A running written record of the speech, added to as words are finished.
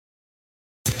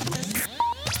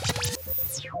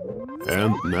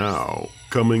And now,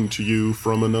 coming to you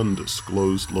from an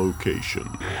undisclosed location,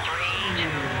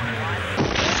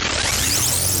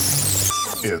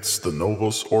 it's the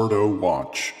Novus Ordo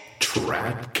Watch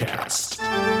Tradcast.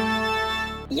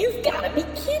 You've got to be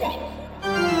kidding.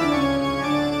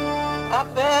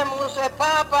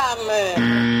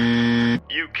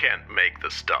 You can't make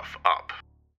this stuff up.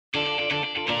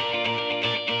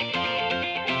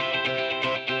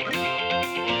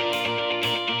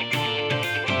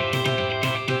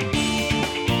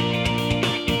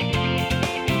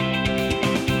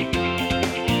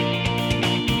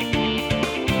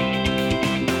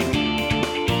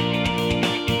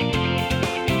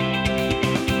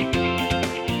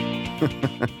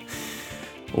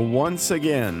 Once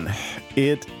again,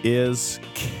 it is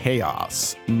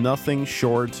chaos. Nothing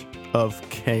short of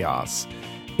chaos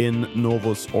in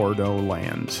Novus Ordo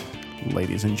land.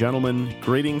 Ladies and gentlemen,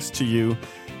 greetings to you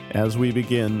as we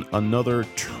begin another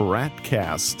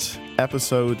Tradcast,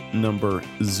 episode number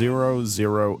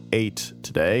 008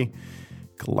 today.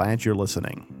 Glad you're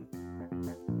listening.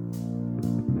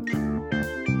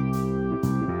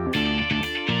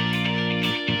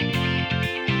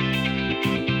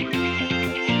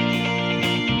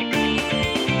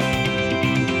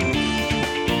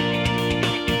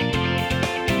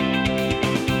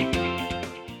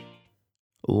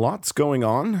 Lots going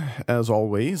on, as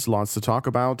always, lots to talk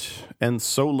about, and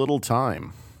so little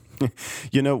time.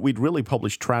 You know, we'd really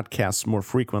publish Tradcasts more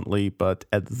frequently, but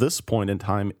at this point in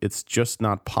time, it's just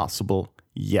not possible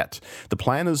yet. The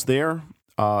plan is there,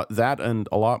 that and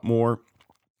a lot more,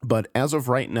 but as of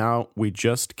right now, we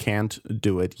just can't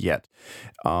do it yet.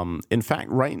 In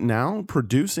fact, right now,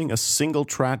 producing a single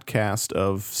Tradcast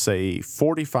of, say,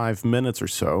 45 minutes or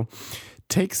so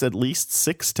takes at least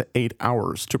 6 to 8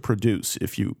 hours to produce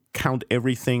if you count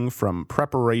everything from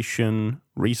preparation,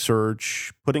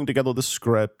 research, putting together the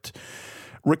script,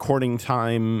 recording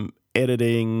time,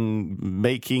 editing,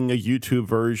 making a YouTube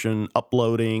version,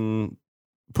 uploading,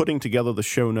 putting together the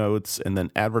show notes, and then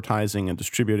advertising and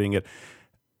distributing it.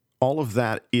 All of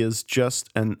that is just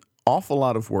an awful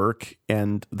lot of work,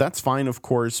 and that's fine, of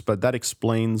course, but that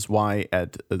explains why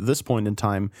at this point in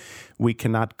time we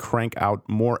cannot crank out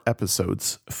more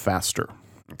episodes faster.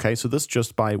 Okay, so this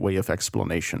just by way of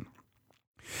explanation.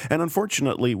 And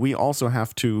unfortunately, we also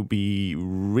have to be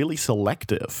really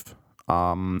selective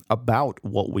about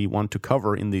what we want to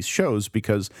cover in these shows,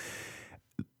 because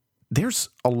there's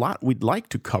a lot we'd like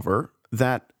to cover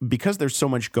that, because there's so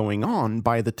much going on,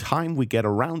 by the time we get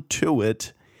around to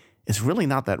it, is really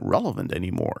not that relevant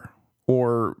anymore.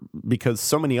 Or because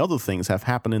so many other things have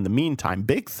happened in the meantime,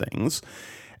 big things,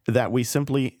 that we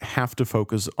simply have to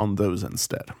focus on those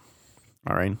instead.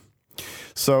 All right?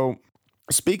 So,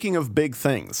 speaking of big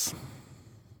things,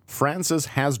 Francis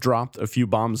has dropped a few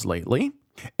bombs lately,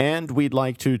 and we'd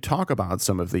like to talk about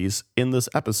some of these in this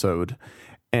episode.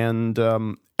 And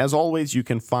as always, you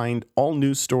can find all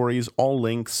news stories, all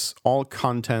links, all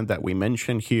content that we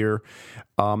mention here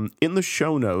in the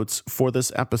show notes for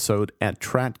this episode at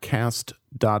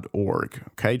tradcast.org.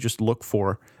 Okay, just look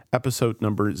for episode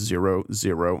number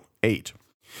 008.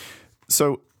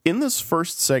 So in this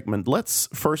first segment, let's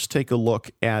first take a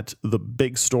look at the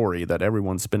big story that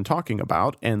everyone's been talking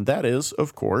about, and that is,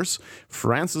 of course,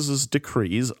 Francis's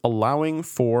decrees allowing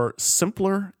for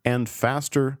simpler and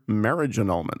faster marriage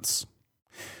annulments.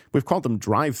 We've called them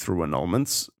drive-through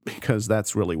annulments because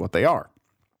that's really what they are.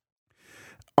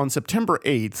 On September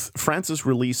 8th, Francis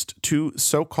released 2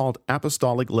 so-called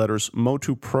apostolic letters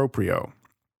motu proprio.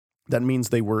 That means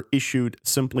they were issued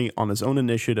simply on his own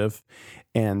initiative,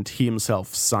 and he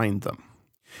himself signed them.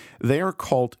 They are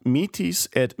called Mitis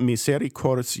et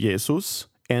Misericordias Jesus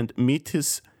and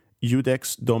Mitis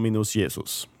Judex Dominus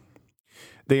Jesus.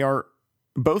 They are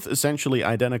both essentially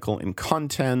identical in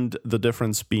content, the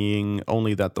difference being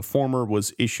only that the former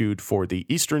was issued for the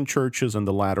Eastern churches and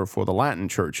the latter for the Latin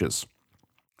churches.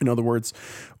 In other words,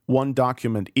 one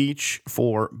document each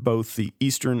for both the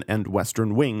Eastern and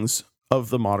Western wings of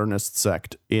the modernist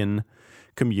sect in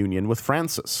communion with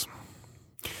Francis.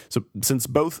 So since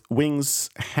both wings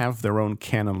have their own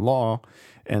canon law,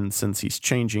 and since he's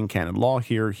changing canon law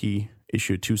here, he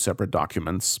issued 2 separate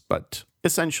documents, but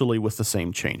essentially with the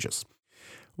same changes.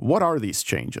 What are these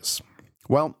changes?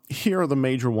 Well, here are the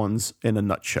major ones in a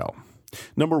nutshell.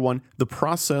 Number 1, the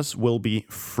process will be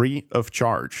free of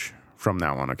charge from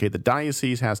now on. Okay, the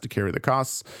diocese has to carry the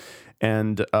costs,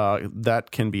 and that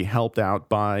can be helped out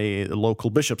by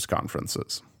local bishops'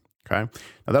 conferences. Okay,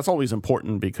 now that's always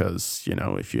important because, you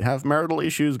know, if you have marital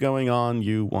issues going on,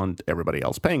 you want everybody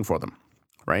else paying for them,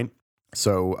 right?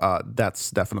 So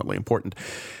that's definitely important.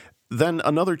 Then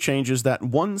another change is that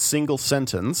one single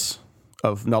sentence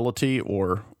of nullity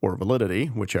or validity,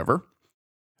 whichever,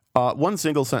 one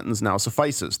single sentence now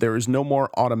suffices. There is no more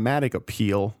automatic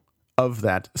appeal of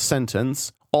that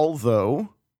sentence,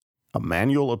 although a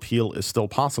manual appeal is still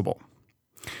possible.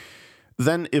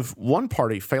 Then, if one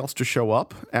party fails to show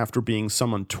up after being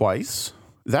summoned twice,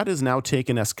 that is now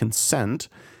taken as consent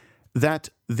that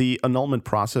the annulment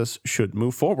process should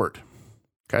move forward.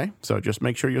 Okay, so just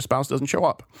make sure your spouse doesn't show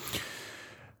up.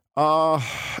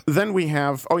 Then we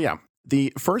have,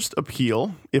 the first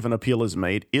appeal, if an appeal is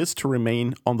made, is to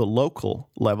remain on the local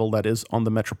level, that is, on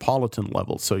the metropolitan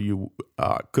level. So you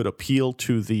could appeal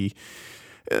to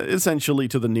essentially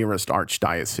to the nearest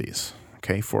archdiocese,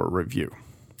 okay, for review.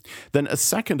 Then a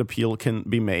second appeal can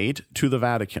be made to the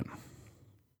Vatican.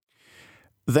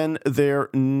 Then there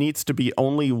needs to be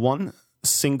only one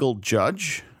single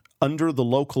judge under the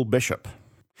local bishop.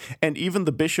 And even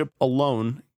the bishop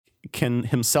alone can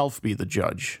himself be the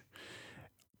judge,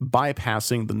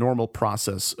 bypassing the normal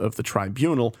process of the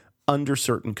tribunal under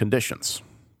certain conditions.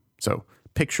 So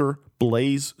picture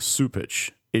Blaise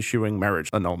Supich issuing marriage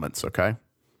annulments, okay?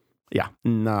 Yeah,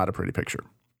 not a pretty picture.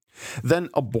 Then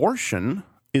abortion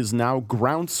is now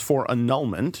grounds for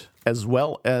annulment, as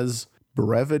well as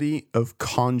brevity of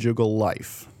conjugal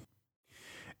life.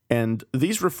 And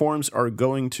these reforms are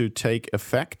going to take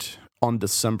effect on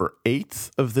December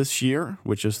 8th of this year,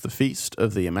 which is the feast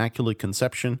of the Immaculate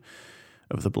Conception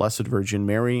of the Blessed Virgin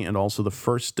Mary, and also the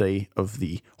first day of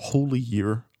the Holy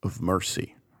Year of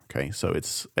Mercy. Okay, so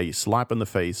it's a slap in the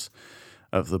face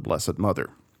of the Blessed Mother.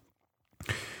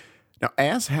 Now,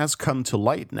 as has come to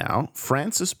light now,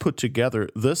 Francis put together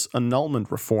this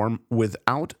annulment reform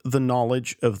without the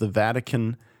knowledge of the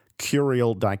Vatican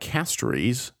curial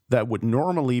dicasteries that would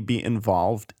normally be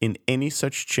involved in any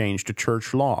such change to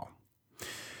church law.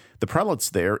 The prelates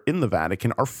there in the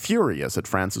Vatican are furious at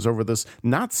Francis over this,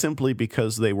 not simply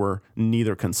because they were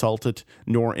neither consulted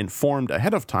nor informed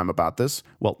ahead of time about this.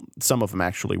 Well, some of them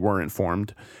actually were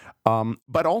informed,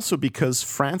 but also because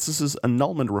Francis's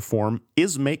annulment reform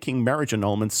is making marriage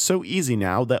annulments so easy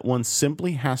now that one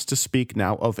simply has to speak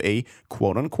now of a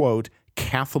quote-unquote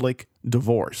Catholic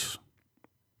divorce.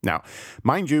 Now,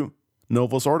 mind you,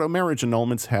 Novus Ordo marriage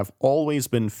annulments have always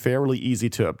been fairly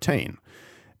easy to obtain.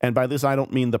 And by this, I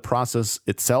don't mean the process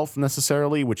itself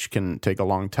necessarily, which can take a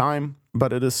long time,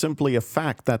 but it is simply a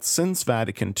fact that since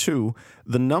Vatican II,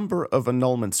 the number of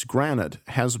annulments granted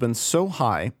has been so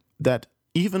high that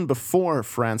even before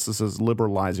Francis's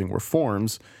liberalizing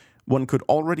reforms, one could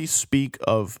already speak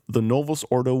of the Novus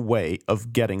Ordo way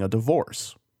of getting a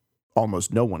divorce.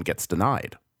 Almost no one gets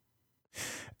denied.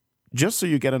 Just so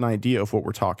you get an idea of what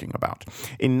we're talking about,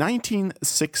 in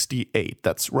 1968,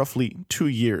 that's roughly 2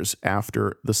 years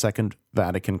after the Second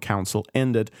Vatican Council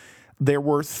ended, there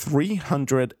were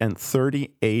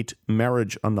 338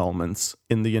 marriage annulments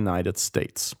in the United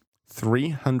States.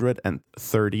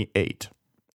 338.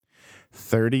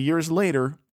 30 years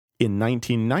later, in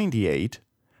 1998,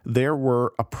 there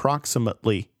were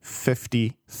approximately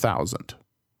 50,000.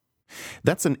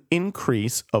 That's an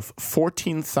increase of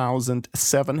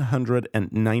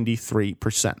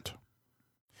 14,793%.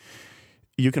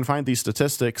 You can find these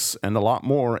statistics and a lot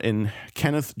more in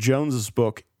Kenneth Jones's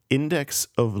book, Index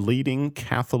of Leading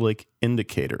Catholic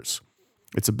Indicators.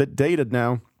 It's a bit dated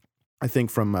now, I think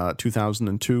from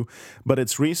 2002, but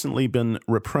it's recently been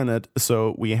reprinted,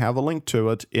 so we have a link to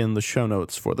it in the show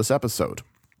notes for this episode.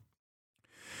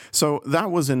 So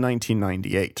that was in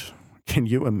 1998. Can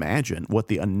you imagine what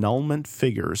the annulment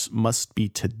figures must be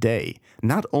today,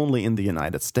 not only in the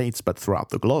United States, but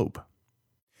throughout the globe?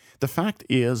 The fact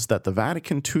is that the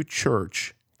Vatican II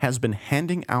Church has been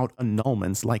handing out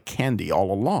annulments like candy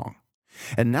all along.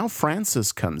 And now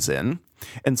Francis comes in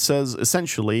and says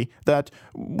essentially that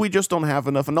we just don't have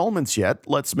enough annulments yet.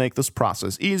 Let's make this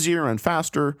process easier and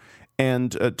faster.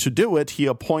 And to do it, he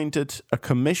appointed a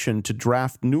commission to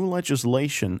draft new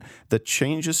legislation that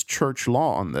changes church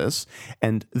law on this.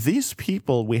 And these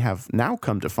people, we have now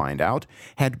come to find out,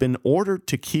 had been ordered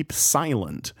to keep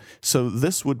silent. So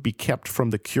this would be kept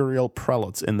from the curial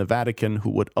prelates in the Vatican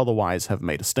who would otherwise have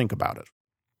made a stink about it.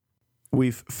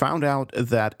 We've found out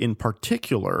that in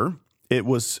particular, it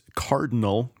was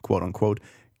Cardinal, quote-unquote,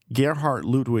 Gerhard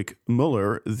Ludwig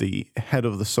Müller, the head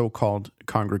of the so-called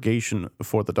Congregation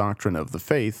for the Doctrine of the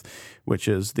Faith, which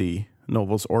is the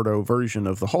Novus Ordo version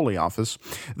of the Holy Office,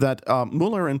 that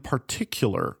Müller in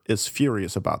particular is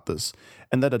furious about this,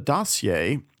 and that a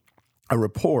dossier, a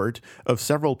report of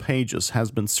several pages,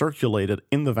 has been circulated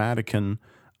in the Vatican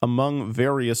among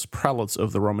various prelates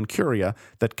of the Roman Curia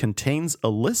that contains a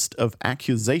list of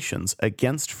accusations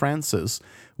against Francis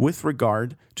with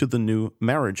regard to the new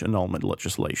marriage annulment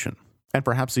legislation, and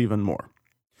perhaps even more.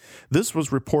 This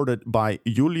was reported by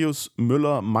Julius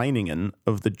Müller-Meiningen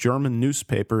of the German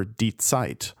newspaper Die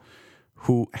Zeit,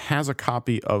 who has a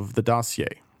copy of the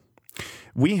dossier.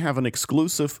 We have an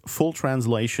exclusive full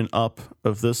translation up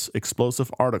of this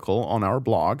explosive article on our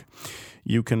blog.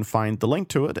 You can find the link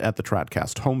to it at the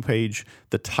Tradcast homepage.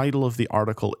 The title of the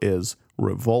article is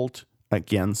Revolt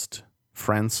Against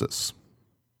Francis.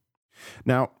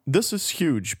 Now, this is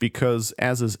huge because,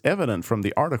 as is evident from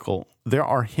the article, there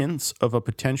are hints of a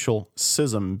potential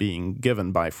schism being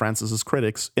given by Francis's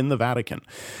critics in the Vatican.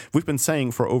 We've been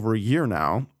saying for over a year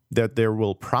now that there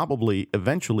will probably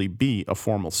eventually be a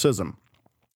formal schism,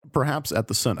 perhaps at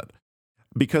the Synod,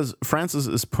 because Francis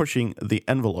is pushing the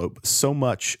envelope so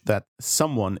much that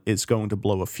someone is going to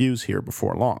blow a fuse here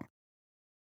before long.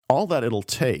 All that it'll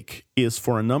take is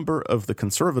for a number of the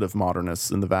conservative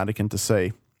modernists in the Vatican to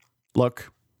say,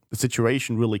 look, the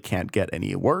situation really can't get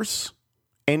any worse.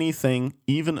 Anything,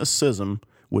 even a schism,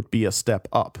 would be a step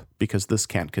up because this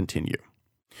can't continue.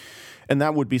 And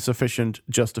that would be sufficient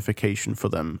justification for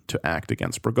them to act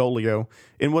against Bergoglio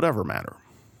in whatever manner.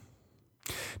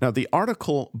 Now, the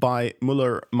article by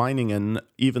Müller-Meiningen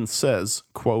even says,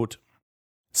 quote,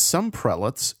 some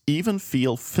prelates even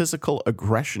feel physical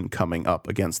aggression coming up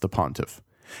against the pontiff,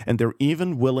 and they're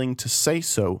even willing to say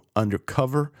so under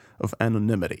cover of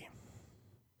anonymity.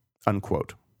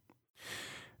 Unquote.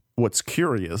 What's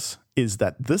curious is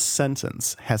that this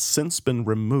sentence has since been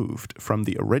removed from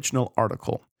the original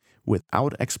article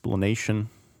without explanation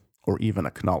or even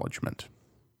acknowledgement.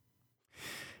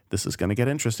 This is going to get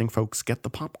interesting, folks. Get the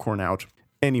popcorn out.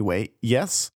 Anyway,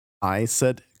 yes, I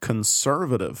said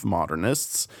conservative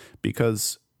modernists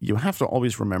because you have to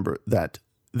always remember that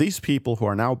these people who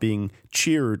are now being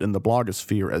cheered in the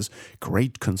blogosphere as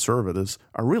great conservatives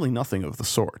are really nothing of the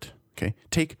sort. Okay?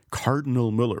 Take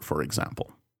Cardinal Müller, for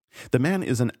example. The man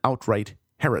is an outright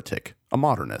heretic, a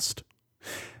modernist.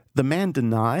 The man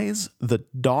denies the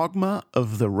dogma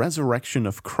of the resurrection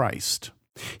of Christ.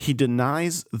 He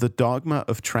denies the dogma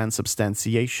of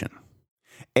transubstantiation.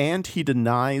 And he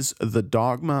denies the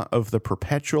dogma of the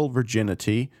perpetual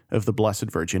virginity of the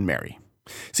Blessed Virgin Mary.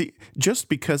 See, just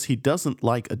because he doesn't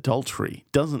like adultery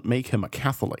doesn't make him a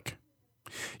Catholic.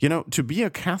 You know, to be a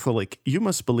Catholic, you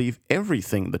must believe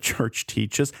everything the Church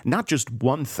teaches, not just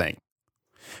one thing.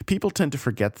 People tend to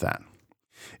forget that.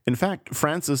 In fact,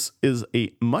 Francis is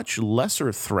a much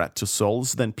lesser threat to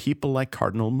souls than people like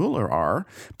Cardinal Müller are,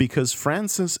 because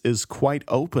Francis is quite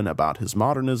open about his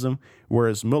modernism,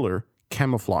 whereas Müller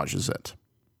camouflages it.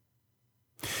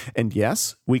 And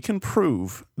yes, we can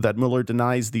prove that Müller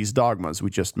denies these dogmas we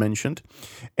just mentioned,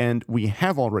 and we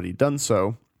have already done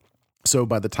so. So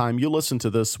by the time you listen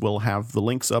to this, we'll have the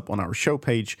links up on our show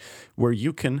page where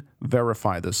you can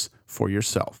verify this for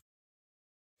yourself.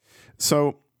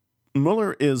 So,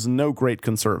 Müller is no great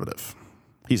conservative.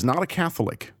 He's not a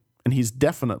Catholic, and he's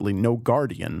definitely no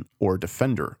guardian or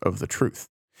defender of the truth.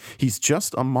 He's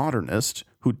just a modernist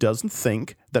who doesn't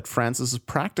think that Francis's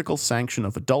practical sanction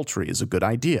of adultery is a good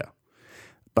idea.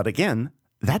 But again,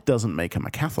 that doesn't make him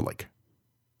a Catholic.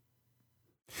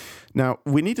 Now,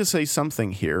 we need to say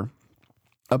something here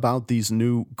about these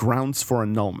new grounds for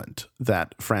annulment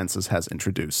that Francis has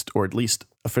introduced, or at least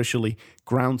officially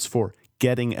grounds for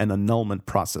getting an annulment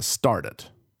process started.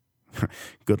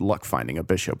 Good luck finding a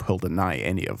bishop who'll deny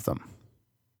any of them.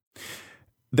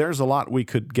 There's a lot we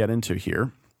could get into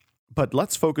here, but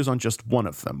let's focus on just one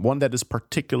of them, one that is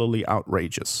particularly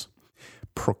outrageous.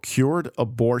 Procured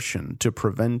abortion to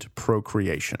prevent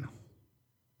procreation.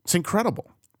 It's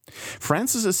incredible.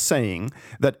 Francis is saying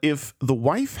that if the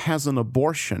wife has an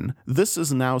abortion, this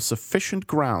is now sufficient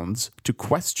grounds to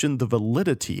question the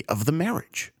validity of the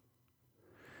marriage.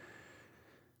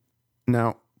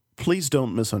 Now, please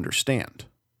don't misunderstand.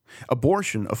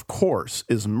 Abortion, of course,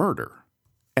 is murder,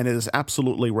 and it is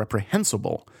absolutely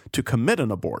reprehensible to commit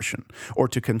an abortion, or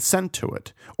to consent to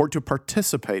it, or to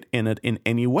participate in it in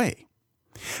any way.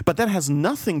 But that has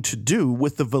nothing to do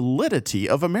with the validity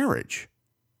of a marriage.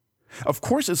 Of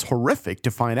course, it's horrific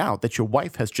to find out that your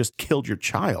wife has just killed your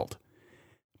child,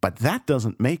 but that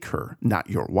doesn't make her not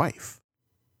your wife.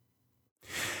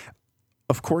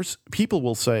 Of course, people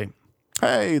will say,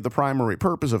 hey, the primary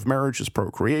purpose of marriage is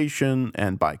procreation,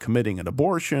 and by committing an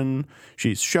abortion,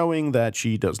 she's showing that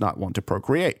she does not want to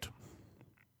procreate.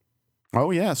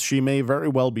 Oh yes, she may very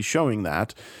well be showing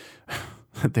that.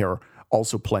 There are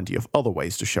also plenty of other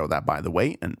ways to show that, by the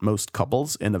way, and most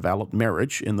couples in a valid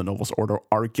marriage in the Novus Ordo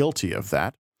are guilty of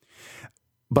that.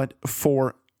 But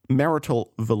for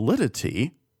marital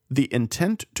validity, the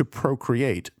intent to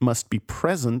procreate must be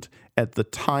present at the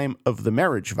time of the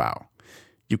marriage vow.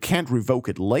 You can't revoke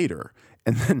it later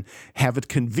and then have it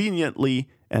conveniently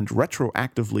and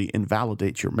retroactively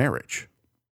invalidate your marriage.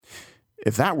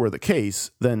 If that were the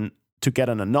case, then to get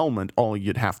an annulment, all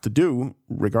you'd have to do,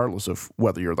 regardless of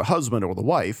whether you're the husband or the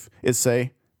wife, is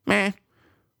say, meh,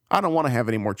 I don't want to have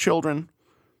any more children.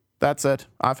 That's it.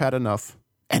 I've had enough.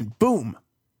 And boom,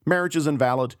 marriage is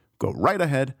invalid. Go right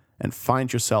ahead and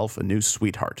find yourself a new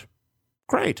sweetheart.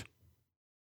 Great.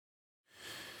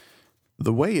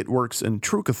 The way it works in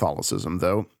true Catholicism,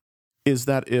 though, is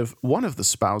that if one of the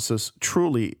spouses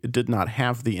truly did not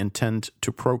have the intent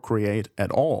to procreate at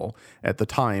all at the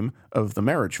time of the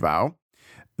marriage vow,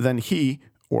 then he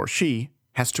or she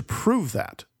has to prove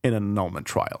that in an annulment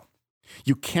trial.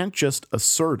 You can't just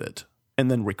assert it and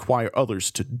then require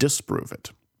others to disprove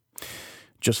it.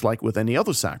 Just like with any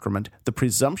other sacrament, the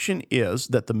presumption is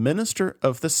that the minister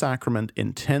of the sacrament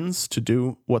intends to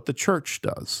do what the church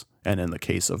does. And in the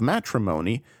case of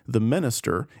matrimony, the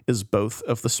minister is both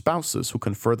of the spouses who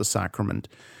confer the sacrament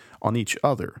on each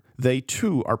other. They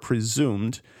too are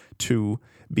presumed to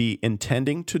be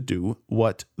intending to do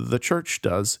what the church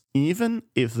does, even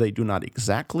if they do not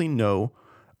exactly know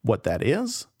what that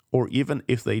is, or even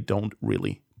if they don't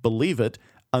really believe it,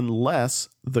 unless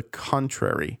the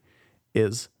contrary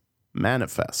is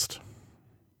manifest.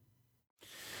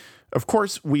 Of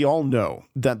course, we all know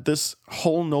that this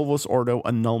whole Novus Ordo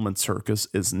annulment circus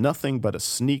is nothing but a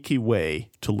sneaky way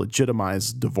to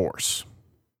legitimize divorce.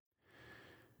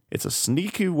 It's a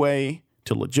sneaky way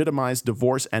to legitimize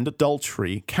divorce and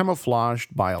adultery,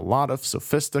 camouflaged by a lot of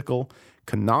sophistical,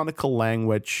 canonical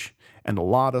language and a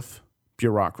lot of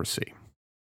bureaucracy.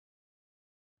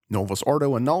 Novus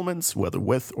Ordo annulments, whether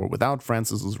with or without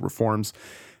Francis's reforms,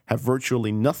 have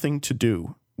virtually nothing to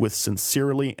do with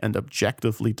sincerely and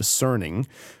objectively discerning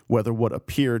whether what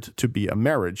appeared to be a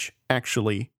marriage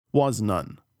actually was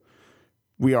none.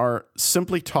 We are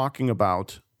simply talking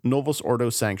about Novus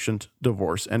Ordo sanctioned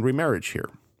divorce and remarriage here.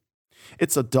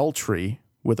 It's adultery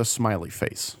with a smiley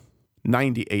face.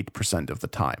 98% of the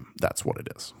time, that's what it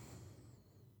is.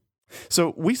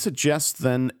 So we suggest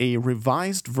then a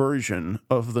revised version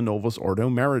of the Novus Ordo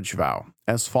marriage vow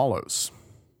as follows.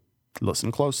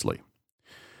 Listen closely.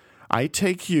 I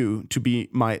take you to be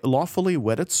my lawfully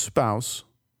wedded spouse,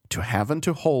 to have and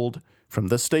to hold from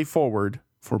this day forward,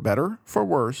 for better, for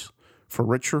worse, for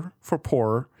richer, for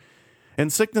poorer, in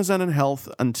sickness and in health,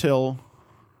 until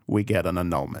we get an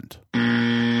annulment.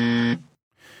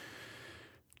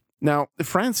 Now,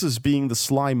 Francis, being the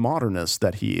sly modernist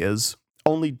that he is,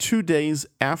 only 2 days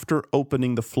after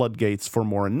opening the floodgates for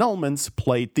more annulments,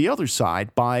 played the other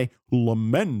side by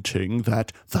lamenting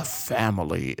that the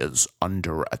family is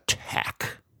under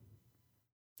attack.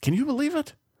 Can you believe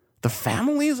it? The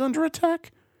family is under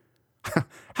attack?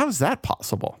 How is that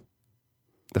possible?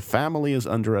 The family is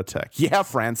under attack. Yeah,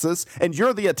 Francis, and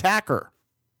you're the attacker.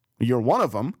 You're one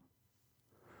of them.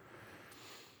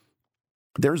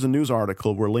 There's a news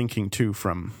article we're linking to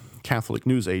from Catholic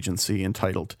News Agency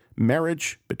entitled,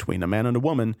 Marriage Between a Man and a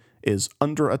Woman is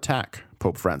Under Attack,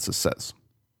 Pope Francis says.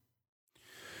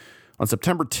 On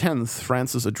September 10th,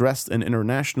 Francis addressed an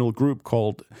international group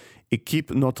called Équipe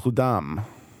Notre Dame,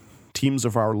 Teams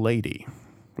of Our Lady,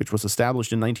 which was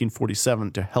established in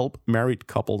 1947 to help married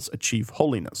couples achieve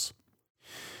holiness.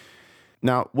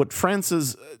 Now, what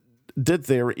Francis did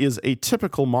there is a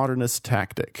typical modernist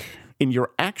tactic. In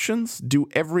your actions, do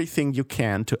everything you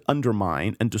can to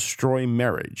undermine and destroy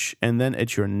marriage, and then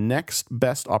at your next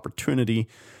best opportunity,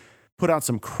 put out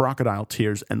some crocodile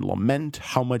tears and lament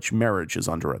how much marriage is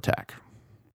under attack.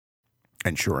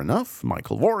 And sure enough,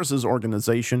 Michael Voris's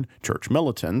organization, Church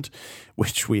Militant,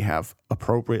 which we have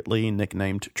appropriately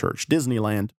nicknamed Church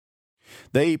Disneyland,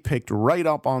 they picked right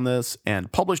up on this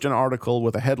and published an article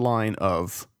with a headline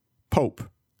of, Pope,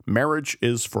 Marriage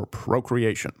is for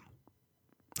Procreation.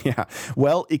 Yeah,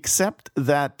 well, except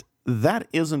that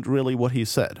isn't really what he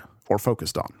said or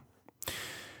focused on.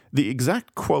 The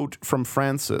exact quote from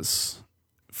Francis,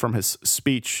 from his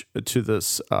speech to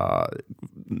this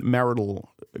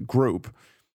marital group,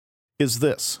 is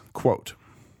this, quote,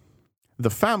 "The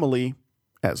family,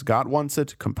 as God wants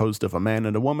it, composed of a man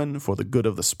and a woman for the good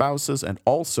of the spouses and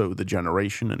also the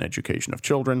generation and education of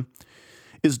children,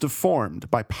 is deformed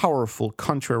by powerful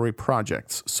contrary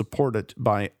projects supported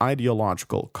by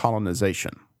ideological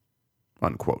colonization,"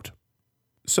 unquote.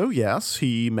 So yes,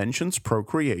 he mentions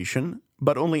procreation,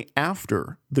 but only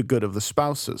after the good of the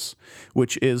spouses,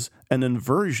 which is an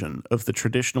inversion of the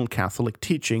traditional Catholic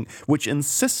teaching, which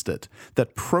insisted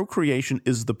that procreation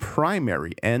is the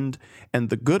primary end and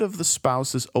the good of the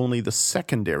spouse is only the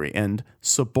secondary end,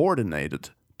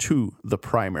 subordinated to the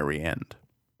primary end.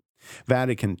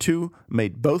 Vatican II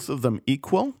made both of them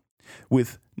equal,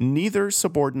 with neither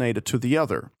subordinated to the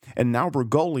other, and now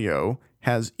Bergoglio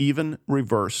has even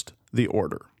reversed the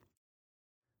order.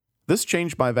 This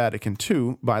change by Vatican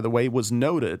II, by the way, was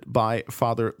noted by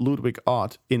Father Ludwig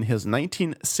Ott in his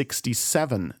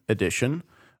 1967 edition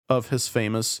of his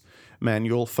famous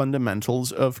manual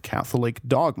Fundamentals of Catholic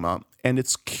Dogma, and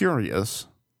it's curious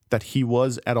that he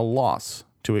was at a loss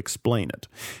to explain it.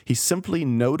 He simply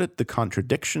noted the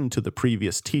contradiction to the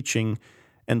previous teaching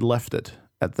and left it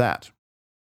at that.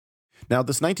 Now,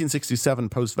 this 1967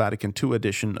 post-Vatican II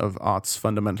edition of Ott's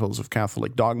Fundamentals of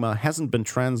Catholic Dogma hasn't been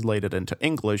translated into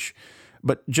English,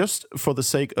 but just for the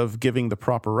sake of giving the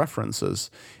proper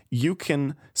references, you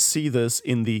can see this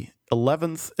in the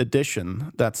 11th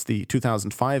edition, that's the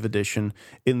 2005 edition,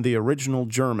 in the original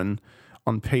German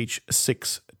on page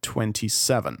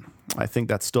 627. I think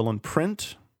that's still in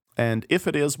print, and if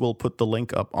it is, we'll put the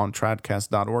link up on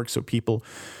tradcast.org so people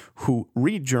who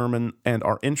read German and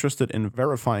are interested in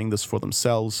verifying this for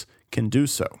themselves can do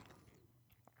so.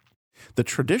 The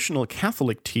traditional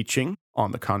Catholic teaching,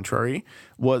 on the contrary,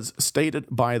 was stated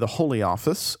by the Holy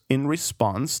Office in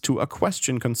response to a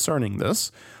question concerning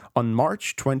this on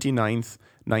March 29th,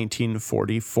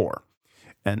 1944.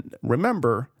 And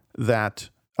remember that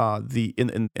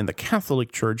in the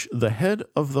Catholic Church, the head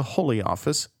of the Holy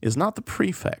Office is not the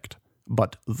prefect,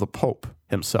 but the Pope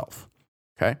himself.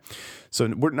 Okay?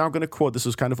 So we're now going to quote, this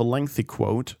is kind of a lengthy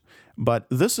quote, but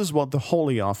this is what the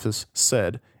Holy Office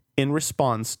said in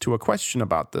response to a question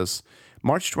about this,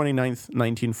 March 29th,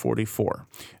 1944.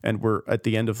 And we're at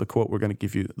the end of the quote, we're going to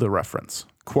give you the reference.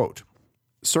 Quote,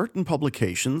 "Certain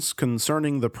publications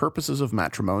concerning the purposes of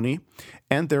matrimony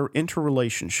and their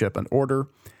interrelationship and order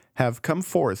have come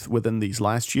forth within these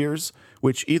last years,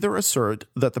 which either assert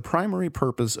that the primary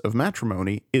purpose of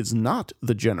matrimony is not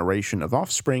the generation of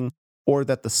offspring, or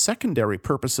that the secondary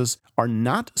purposes are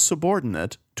not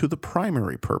subordinate to the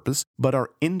primary purpose, but are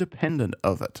independent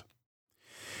of it.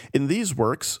 In these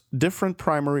works, different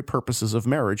primary purposes of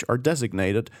marriage are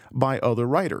designated by other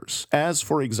writers, as,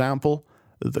 for example,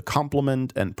 the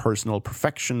complement and personal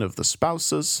perfection of the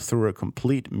spouses through a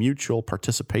complete mutual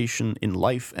participation in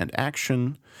life and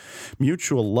action,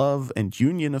 mutual love and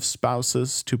union of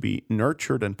spouses to be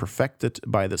nurtured and perfected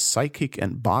by the psychic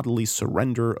and bodily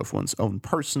surrender of one's own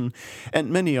person,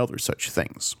 and many other such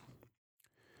things.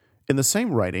 In the same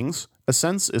writings, a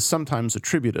sense is sometimes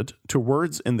attributed to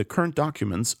words in the current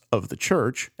documents of the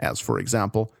Church, as, for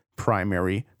example,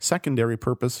 primary, secondary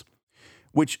purpose,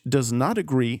 which does not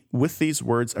agree with these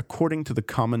words according to the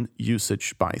common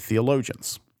usage by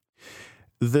theologians.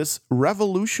 This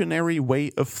revolutionary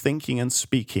way of thinking and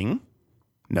speaking,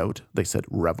 note, they said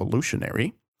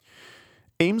revolutionary,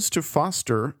 aims to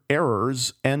foster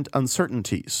errors and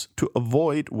uncertainties, to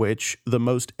avoid which the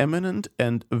most eminent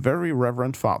and very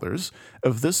reverend fathers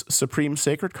of this supreme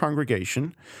sacred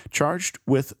congregation, charged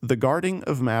with the guarding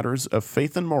of matters of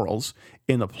faith and morals,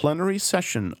 in a plenary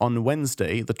session on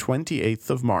Wednesday, the 28th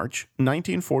of March,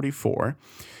 1944,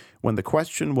 when the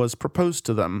question was proposed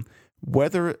to them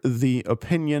whether the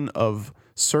opinion of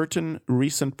certain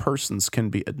recent persons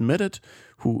can be admitted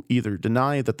who either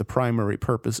deny that the primary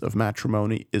purpose of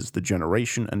matrimony is the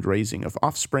generation and raising of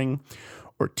offspring,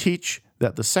 or teach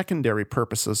that the secondary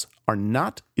purposes are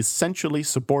not essentially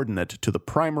subordinate to the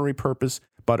primary purpose,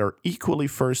 but are equally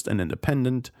first and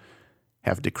independent,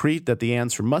 have decreed that the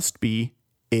answer must be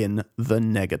in the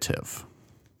negative."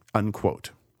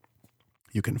 Unquote.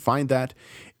 You can find that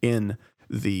in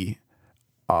the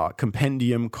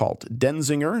compendium called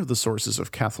Denzinger, The Sources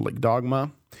of Catholic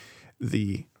Dogma,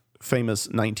 the famous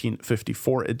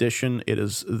 1954 edition. It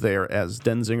is there as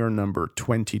Denzinger number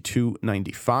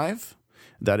 2295.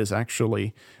 That is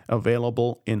actually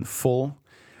available in full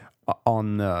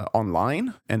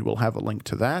online, and we'll have a link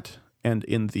to that. And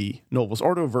in the Novus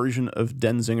Ordo version of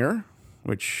Denzinger,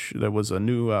 which there was a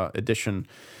new edition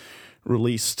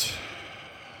released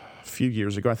a few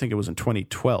years ago, I think it was in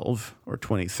 2012 or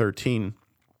 2013,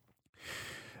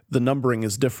 the numbering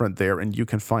is different there, and you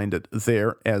can find it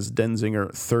there as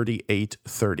Denzinger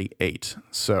 3838.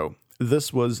 So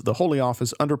this was the Holy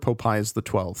Office under Pope Pius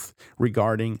XII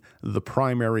regarding the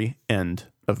primary end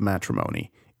of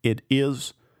matrimony. It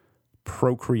is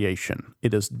procreation.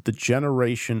 It is the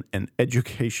generation and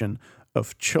education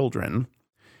of children,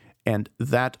 and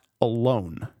that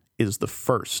alone is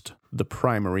the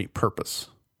primary purpose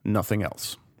nothing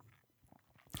else.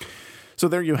 So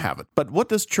there you have it. But what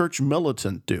does Church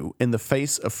Militant do in the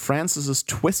face of Francis's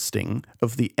twisting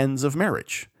of the ends of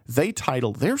marriage? They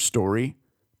title their story,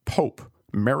 Pope,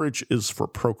 Marriage is for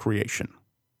Procreation.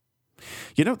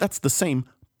 You know, that's the same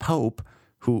Pope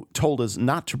who told us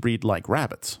not to breed like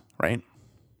rabbits, right?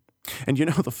 And you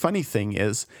know, the funny thing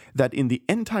is that in the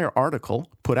entire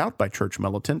article put out by Church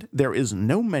Militant, there is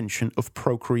no mention of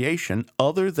procreation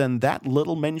other than that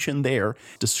little mention there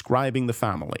describing the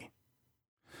family.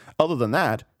 Other than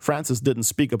that, Francis didn't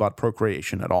speak about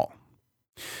procreation at all.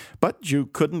 But you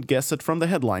couldn't guess it from the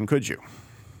headline, could you?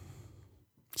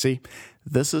 See,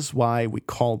 this is why we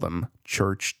call them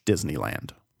Church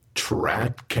Disneyland.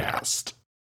 Tradcast.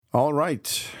 All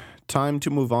right, time to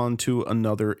move on to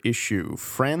another issue.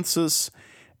 Francis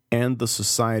and the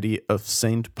Society of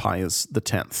St. Pius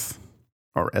X,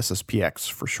 or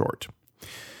SSPX for short.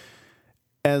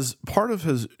 As part of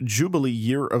his Jubilee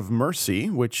Year of Mercy,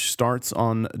 which starts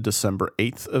on December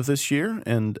 8th of this year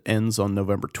and ends on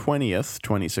November 20th,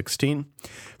 2016,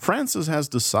 Francis has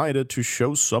decided to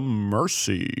show some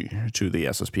mercy to the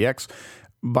SSPX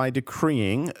by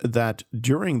decreeing that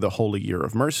during the Holy Year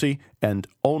of Mercy, and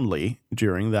only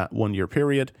during that one-year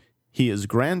period, he is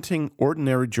granting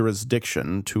ordinary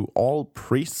jurisdiction to all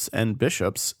priests and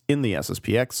bishops in the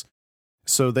SSPX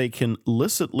so they can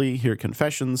licitly hear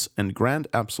confessions and grant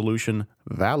absolution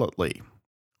validly.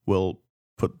 We'll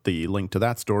put the link to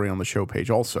that story on the show page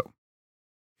also.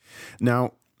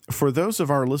 Now, for those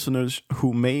of our listeners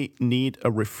who may need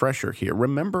a refresher here,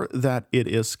 remember that it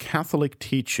is Catholic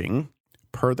teaching,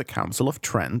 per the Council of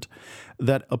Trent,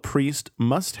 that a priest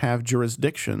must have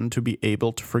jurisdiction to be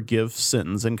able to forgive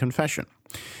sins in confession.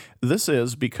 This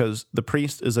is because the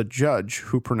priest is a judge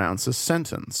who pronounces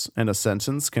sentence, and a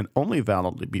sentence can only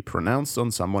validly be pronounced on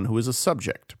someone who is a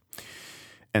subject.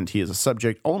 And he is a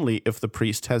subject only if the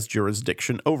priest has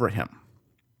jurisdiction over him.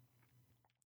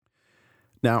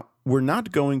 Now, we're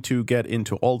not going to get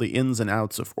into all the ins and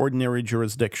outs of ordinary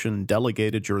jurisdiction,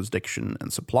 delegated jurisdiction,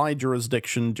 and supply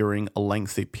jurisdiction during a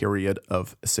lengthy period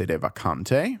of sede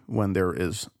vacante, when there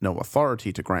is no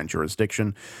authority to grant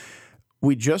jurisdiction.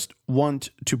 We just want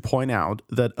to point out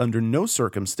that under no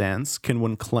circumstance can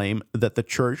one claim that the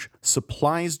Church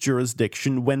supplies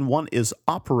jurisdiction when one is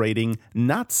operating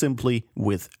not simply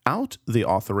without the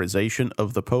authorization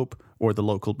of the Pope or the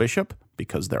local bishop,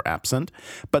 because they're absent,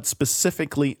 but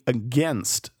specifically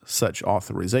against such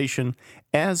authorization,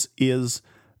 as is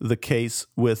the case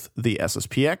with the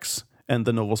SSPX and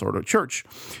the Novus Ordo Church,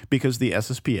 because the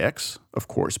SSPX, of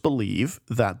course, believe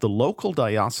that the local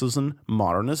diocesan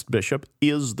modernist bishop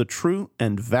is the true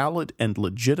and valid and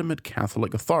legitimate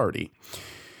Catholic authority.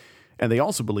 And they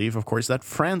also believe, of course, that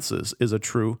Francis is a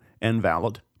true and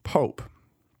valid pope.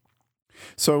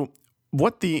 So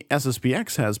what the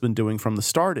SSPX has been doing from the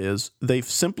start is they've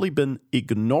simply been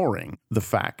ignoring the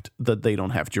fact that they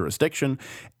don't have jurisdiction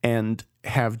and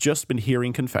have just been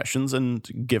hearing confessions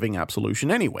and giving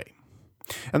absolution anyway.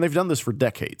 And they've done this for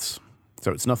decades,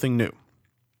 so it's nothing new.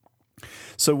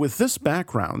 So with this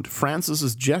background,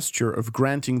 Francis's gesture of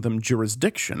granting them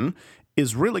jurisdiction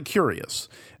is really curious,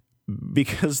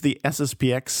 because the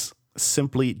SSPX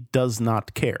simply does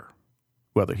not care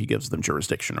whether he gives them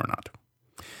jurisdiction or not.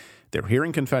 They're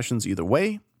hearing confessions either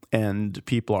way, and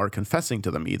people are confessing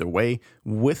to them either way,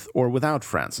 with or without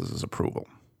Francis's approval.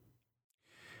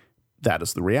 That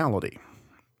is the reality.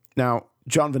 Now,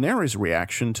 John Veneri's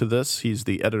reaction to this, he's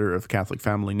the editor of Catholic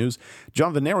Family News,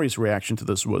 John Veneri's reaction to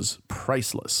this was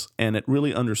priceless, and it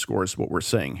really underscores what we're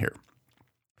saying here.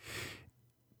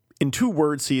 In 2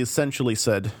 words, he essentially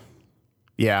said,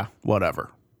 yeah, whatever.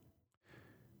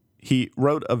 He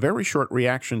wrote a very short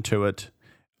reaction to it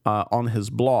on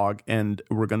his blog, and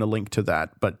we're going to link to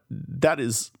that, but that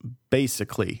is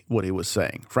basically what he was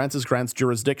saying. Francis grants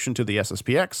jurisdiction to the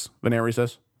SSPX. Veneri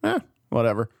says,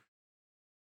 whatever.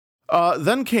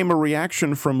 Then came a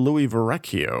reaction from Louis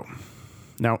Verrecchio.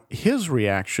 Now, his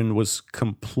reaction was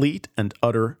complete and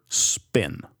utter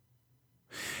spin.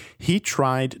 He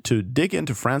tried to dig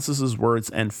into Francis's words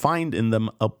and find in them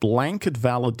a blanket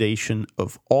validation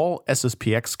of all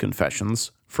SSPX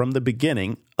confessions from the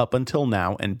beginning up until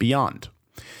now and beyond.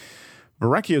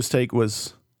 Verrecchio's take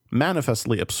was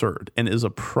manifestly absurd and is a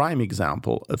prime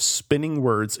example of spinning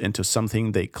words into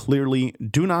something they clearly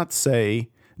do not say,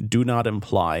 do not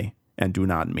imply, and do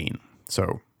not mean.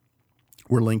 So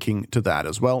we're linking to that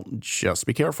as well. Just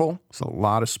be careful. There's a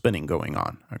lot of spinning going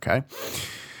on, okay?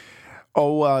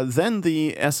 Then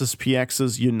the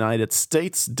SSPX's United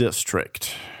States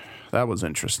District. That was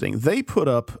interesting. They put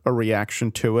up a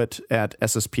reaction to it at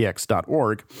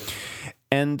sspx.org,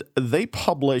 And they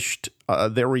published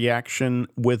their reaction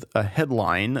with a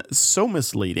headline so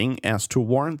misleading as to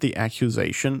warrant the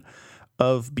accusation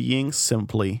of being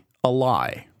simply a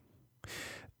lie.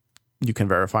 You can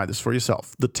verify this for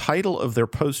yourself. The title of their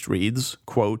post reads,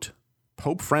 quote,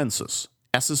 Pope Francis,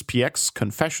 SSPX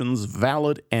confessions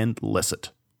valid and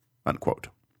licit, unquote.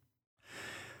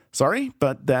 Sorry,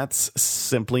 but that's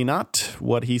simply not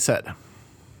what he said.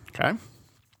 Okay?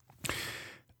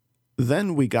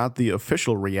 Then we got the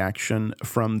official reaction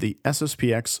from the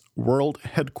SSPX World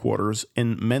Headquarters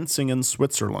in Menzingen,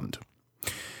 Switzerland.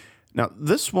 Now,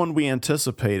 this one we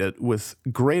anticipated with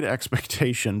great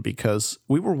expectation because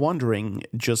we were wondering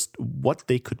just what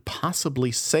they could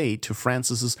possibly say to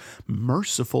Francis's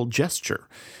merciful gesture.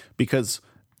 Because,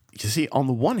 you see, on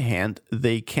the one hand,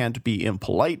 they can't be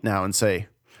impolite now and say,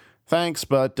 thanks,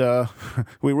 but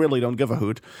we really don't give a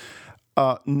hoot.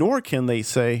 Nor can they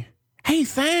say, hey,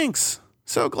 thanks!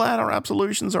 So glad our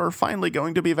absolutions are finally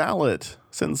going to be valid,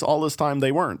 since all this time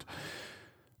they weren't.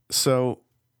 So,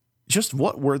 just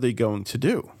what were they going to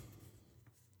do?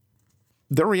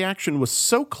 Their reaction was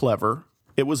so clever,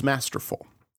 it was masterful.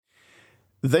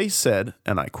 They said,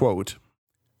 and I quote,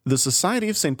 "The Society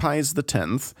of St. Pius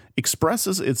X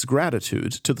expresses its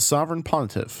gratitude to the Sovereign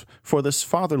Pontiff for this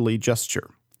fatherly gesture.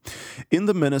 In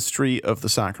the ministry of the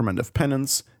Sacrament of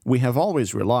Penance, we have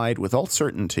always relied with all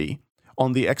certainty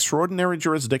on the extraordinary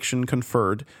jurisdiction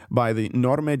conferred by the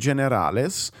Norme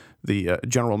Generales, the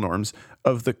general norms,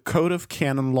 of the Code of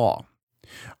Canon Law.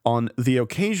 On the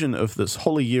occasion of this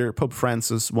holy year, Pope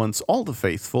Francis wants all the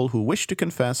faithful who wish to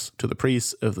confess to the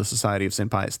priests of the Society of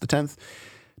St. Pius X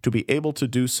to be able to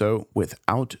do so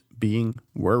without being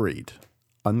worried."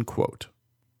 Unquote.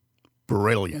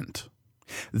 Brilliant.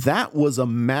 That was a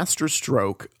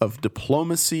masterstroke of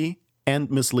diplomacy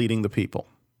and misleading the people.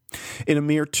 In a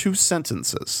mere 2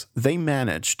 sentences, they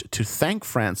managed to thank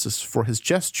Francis for his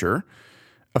gesture,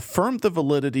 affirmed the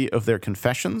validity of their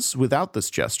confessions without this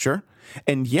gesture,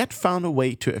 and yet found a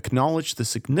way to acknowledge the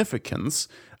significance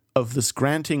of this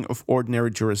granting of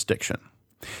ordinary jurisdiction.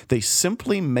 They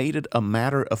simply made it a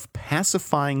matter of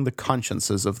pacifying the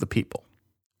consciences of the people.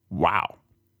 Wow.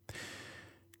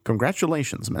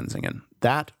 Congratulations, Menzingen.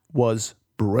 That was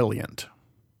brilliant.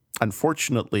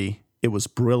 Unfortunately, it was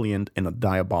brilliant in a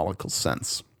diabolical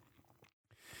sense.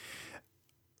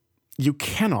 You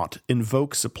cannot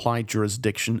invoke supply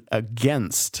jurisdiction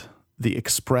against the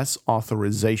express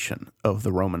authorization of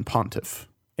the Roman Pontiff,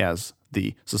 as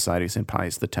the Society of St.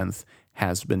 Pius X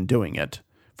has been doing it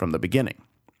from the beginning.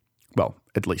 Well,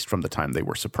 at least from the time they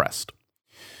were suppressed.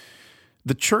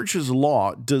 The Church's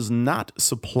law does not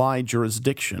supply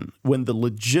jurisdiction when the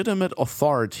legitimate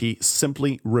authority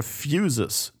simply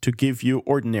refuses to give you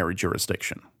ordinary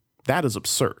jurisdiction. That is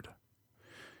absurd.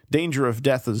 Danger of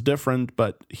death is different,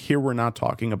 but here we're not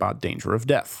talking about danger of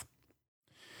death.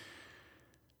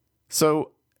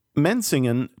 So,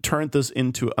 Menzingen turned this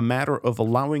into a matter of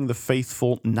allowing the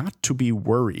faithful not to be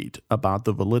worried about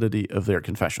the validity of their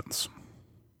confessions.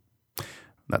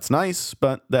 That's nice,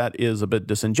 but that is a bit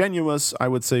disingenuous, I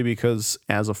would say, because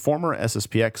as a former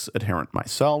SSPX adherent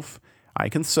myself, I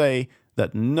can say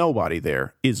that nobody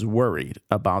there is worried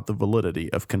about the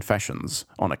validity of confessions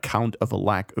on account of a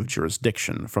lack of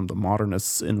jurisdiction from the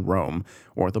modernists in Rome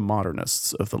or the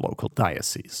modernists of the local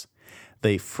diocese.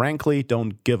 They frankly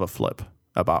don't give a flip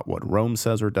about what Rome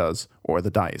says or does or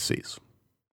the diocese.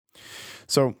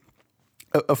 So,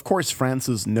 of course,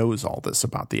 Francis knows all this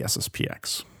about the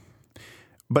SSPX.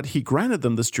 But he granted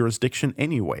them this jurisdiction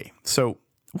anyway. So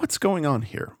what's going on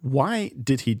here? Why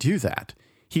did he do that?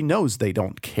 He knows they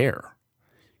don't care.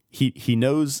 He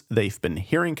knows they've been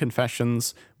hearing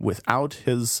confessions without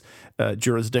his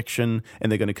jurisdiction, and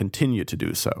they're going to continue to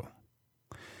do so.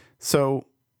 So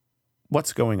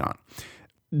what's going on?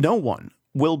 No one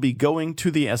will be going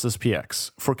to the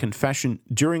SSPX for confession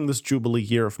during this Jubilee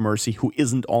Year of Mercy who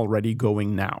isn't already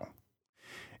going now.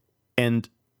 And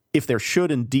if there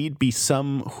should indeed be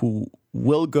some who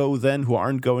will go then who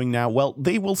aren't going now, well,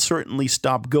 they will certainly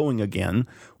stop going again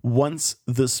once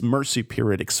this mercy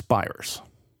period expires.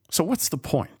 So what's the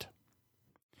point?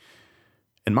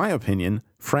 In my opinion,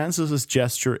 Francis's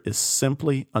gesture is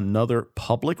simply another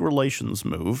public relations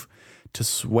move to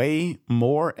sway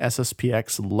more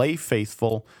SSPX lay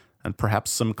faithful, and perhaps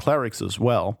some clerics as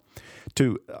well,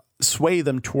 to sway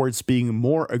them towards being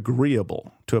more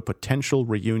agreeable to a potential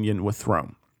reunion with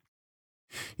Rome.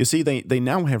 You see, they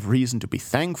now have reason to be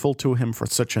thankful to him for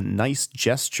such a nice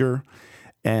gesture,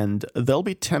 and they'll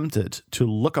be tempted to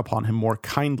look upon him more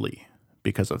kindly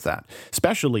because of that,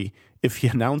 especially if he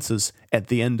announces at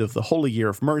the end of the Holy Year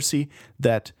of Mercy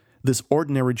that this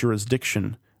ordinary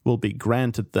jurisdiction will be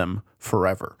granted them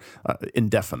forever,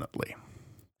 indefinitely.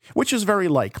 Which is very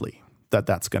likely that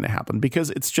that's going to happen, because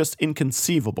it's just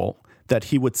inconceivable that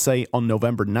he would say on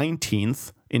November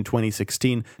 19th in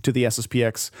 2016 to the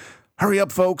SSPX, "Hurry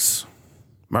up, folks.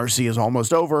 Mercy is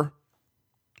almost over.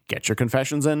 Get your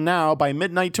confessions in now. By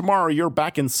midnight tomorrow, you're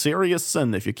back in serious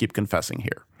sin if you keep confessing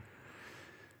here."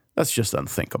 That's just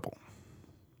unthinkable.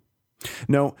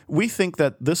 No, we think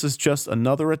that this is just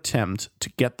another attempt to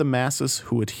get the masses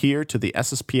who adhere to the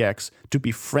SSPX to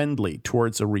be friendly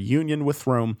towards a reunion with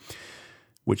Rome,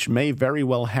 which may very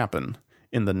well happen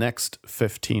in the next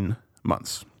 15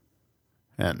 months.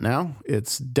 And now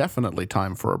it's definitely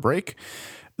time for a break.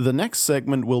 The next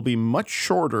segment will be much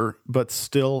shorter, but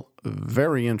still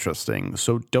very interesting,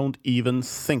 so don't even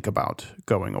think about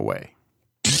going away.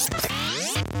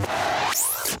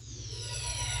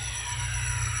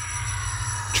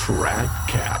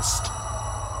 Tradcast.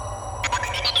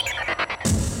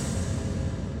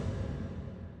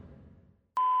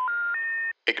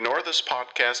 Ignore this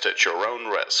podcast at your own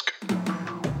risk.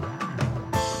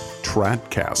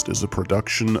 Tradcast is a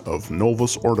production of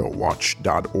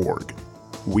NovusOrdoWatch.org.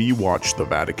 We watch the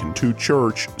Vatican II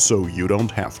Church so you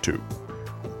don't have to.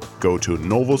 Go to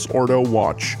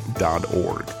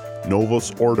NovusOrdoWatch.org,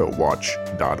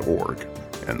 NovusOrdoWatch.org,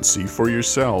 and see for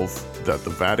yourself that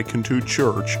the Vatican II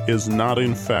Church is not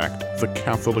in fact the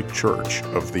Catholic Church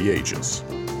of the ages.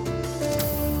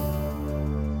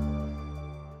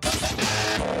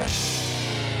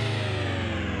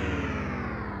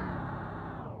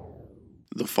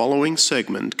 The following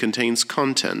segment contains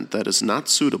content that is not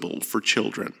suitable for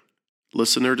children.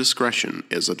 Listener discretion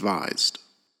is advised.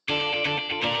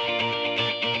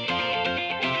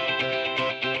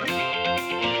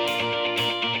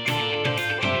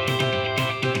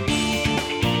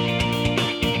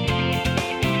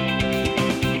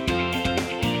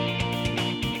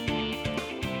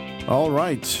 All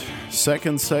right,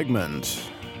 second segment.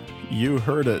 You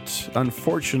heard it.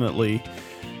 Unfortunately,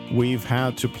 we've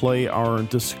had to play our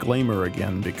disclaimer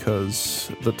again because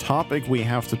the topic we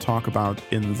have to talk about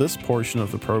in this portion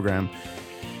of the program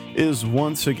is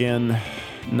once again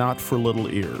not for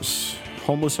little ears.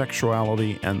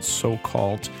 Homosexuality and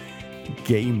so-called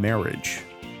gay marriage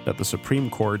that the Supreme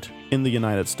Court in the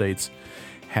United States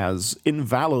has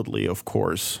invalidly, of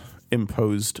course,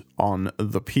 imposed on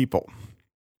the people.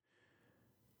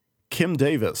 Kim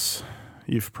Davis,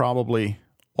 you've probably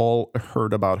all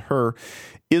heard about her,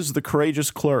 is the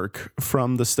courageous clerk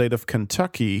from the state of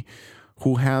Kentucky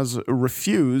who has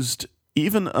refused,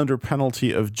 even under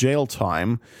penalty of jail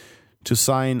time, to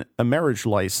sign a marriage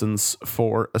license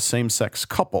for a same-sex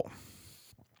couple.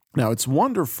 Now, it's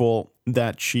wonderful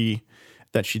that she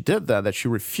did that she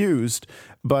refused,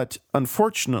 but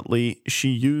unfortunately, she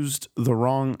used the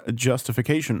wrong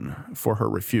justification for her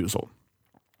refusal.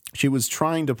 She was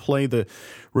trying to play the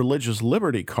religious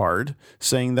liberty card,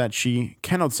 saying that she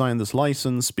cannot sign this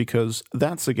license because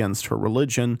that's against her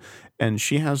religion, and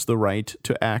she has the right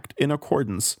to act in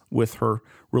accordance with her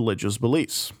religious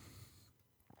beliefs.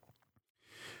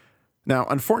 Now,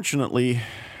 unfortunately,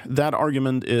 that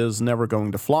argument is never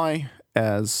going to fly,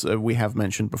 as we have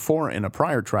mentioned before in a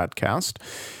prior Tradcast,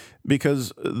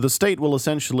 because the state will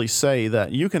essentially say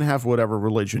that you can have whatever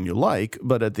religion you like,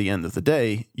 but at the end of the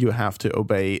day, you have to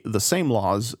obey the same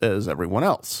laws as everyone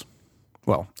else.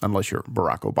 Well, unless you're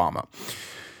Barack Obama.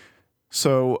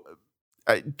 So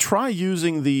try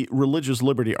using the religious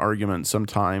liberty argument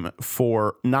sometime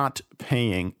for not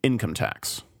paying income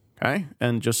tax, okay?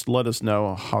 And just let us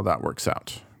know how that works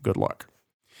out. Good luck.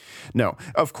 No,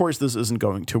 of course this isn't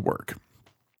going to work.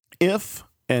 If,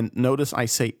 and notice I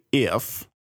say if,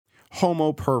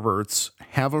 homo perverts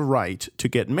have a right to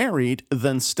get married,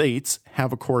 then states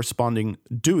have a corresponding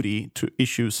duty to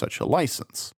issue such a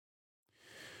license.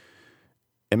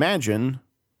 Imagine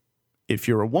if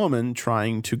you're a woman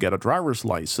trying to get a driver's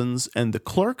license and the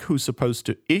clerk who's supposed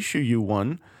to issue you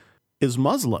one is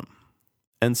Muslim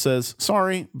and says,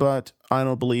 "Sorry, but I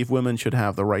don't believe women should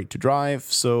have the right to drive,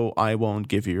 so I won't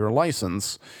give you your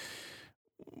license."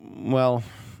 Well,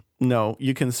 no,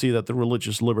 you can see that the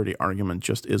religious liberty argument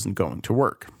just isn't going to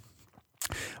work.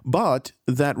 But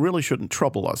that really shouldn't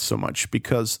trouble us so much,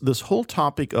 because this whole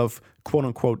topic of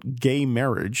quote-unquote gay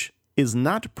marriage is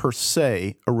not per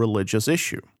se a religious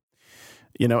issue.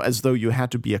 You know, as though you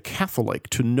had to be a Catholic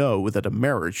to know that a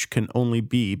marriage can only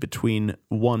be between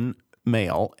one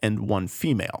male and one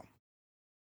female.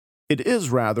 It is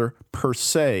rather, per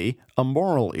se, a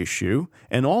moral issue,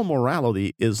 and all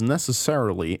morality is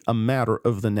necessarily a matter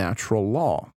of the natural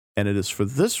law, and it is for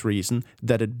this reason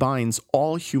that it binds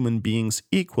all human beings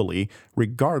equally,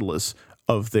 regardless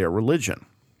of their religion.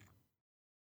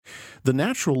 The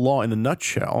natural law, in a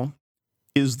nutshell,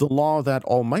 is the law that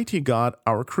Almighty God,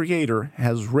 our Creator,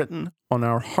 has written on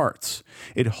our hearts.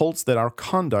 It holds that our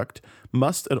conduct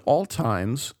must at all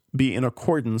times be in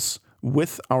accordance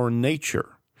with our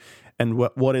nature. And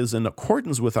what is in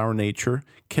accordance with our nature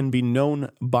can be known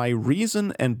by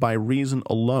reason and by reason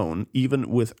alone, even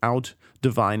without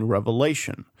divine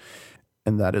revelation.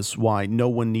 And that is why no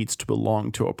one needs to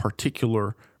belong to a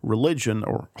particular religion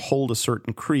or hold a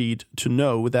certain creed to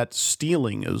know that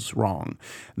stealing is wrong,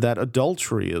 that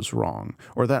adultery is wrong,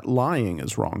 or that lying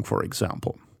is wrong, for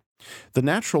example. The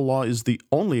natural law is the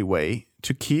only way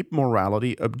to keep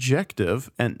morality objective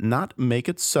and not make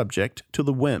it subject to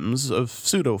the whims of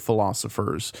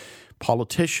pseudo-philosophers,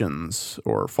 politicians,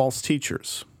 or false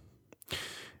teachers.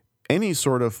 Any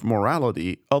sort of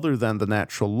morality other than the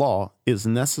natural law is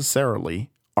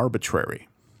necessarily arbitrary.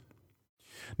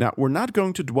 Now, we're not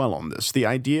going to dwell on this. The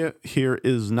idea here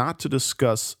is not to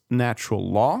discuss natural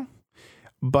law,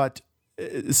 but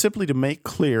simply to make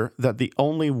clear that the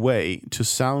only way to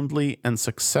soundly and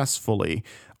successfully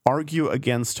argue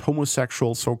against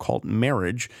homosexual so-called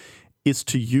marriage is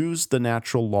to use the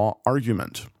natural law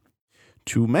argument.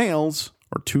 Two males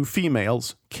or two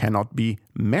females cannot be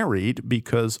married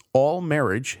because all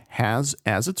marriage has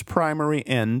as its primary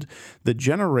end the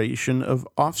generation of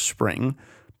offspring,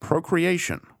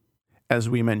 procreation, as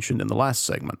we mentioned in the last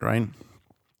segment, right?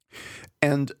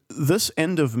 And this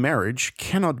end of marriage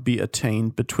cannot be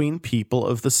attained between people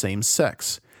of the same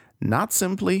sex, not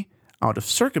simply out of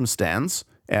circumstance,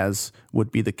 as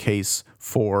would be the case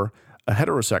for a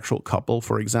heterosexual couple,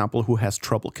 for example, who has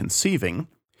trouble conceiving,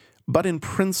 but in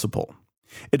principle.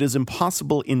 It is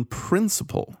impossible in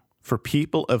principle for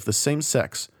people of the same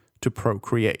sex to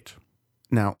procreate.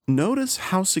 Now, notice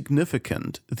how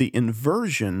significant the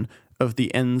inversion of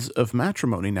the ends of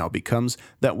matrimony now becomes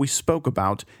that we spoke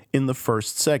about in the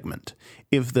first segment.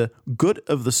 If the good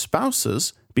of the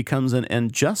spouses becomes an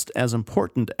end just as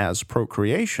important as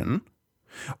procreation,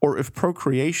 or if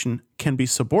procreation can be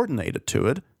subordinated to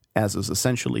it, as is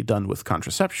essentially done with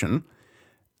contraception,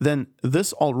 then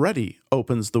this already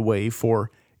opens the way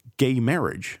for gay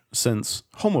marriage, since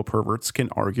homoperverts can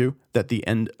argue that the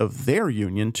end of their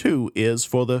union, too, is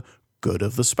for the good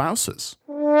of the spouses.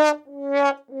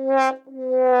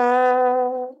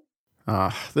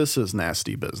 This is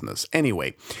nasty business.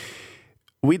 Anyway,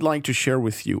 we'd like to share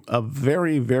with you a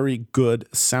very, very good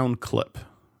sound clip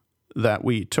that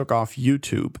we took off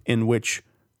YouTube in which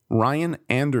Ryan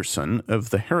Anderson of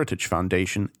the Heritage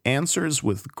Foundation answers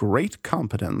with great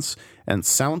competence and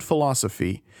sound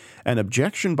philosophy an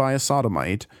objection by a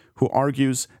sodomite who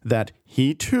argues that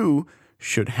he too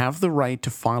should have the right to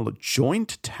file a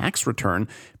joint tax return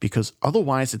because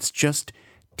otherwise it's just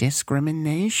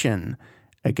discrimination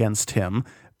against him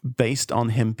based on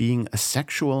him being a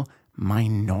sexual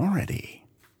minority.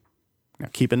 Now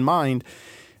keep in mind,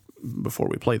 before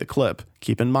we play the clip,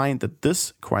 keep in mind that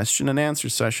this question and answer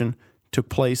session took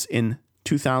place in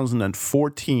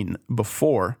 2014,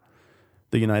 before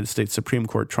the United States Supreme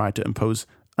Court tried to impose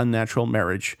unnatural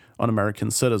marriage on American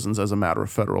citizens as a matter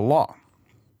of federal law.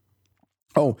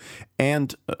 Oh,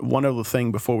 and one other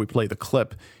thing before we play the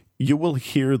clip, you will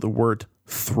hear the word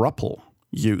throuple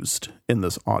used in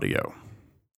this audio.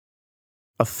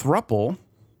 A throuple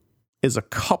is a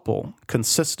couple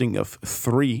consisting of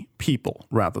 3 people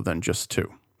rather than just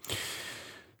 2.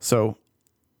 So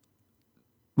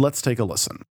let's take a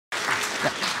listen.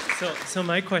 So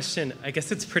my question, I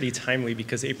guess it's pretty timely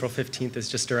because April 15th is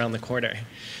just around the corner.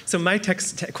 So my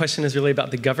question is really about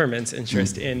the government's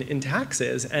interest in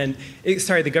taxes and,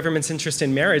 the government's interest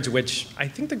in marriage, which I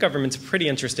think the government's pretty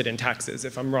interested in taxes.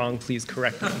 If I'm wrong, please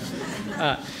correct me.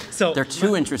 They're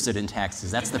too interested in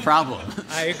taxes. That's the problem.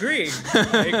 I agree.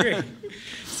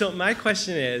 So my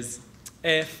question is,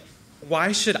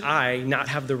 why should I not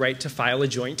have the right to file a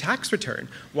joint tax return?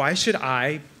 Why should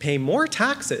I pay more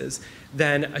taxes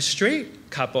than a straight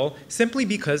couple simply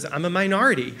because I'm a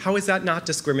minority? How is that not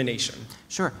discrimination?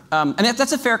 Sure. And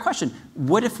that's a fair question.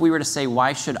 What if we were to say,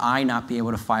 why should I not be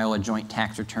able to file a joint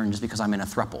tax return just because I'm in a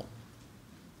throuple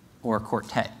or a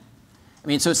quartet? I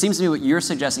mean, so it seems to me what you're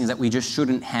suggesting is that we just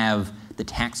shouldn't have the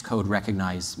tax code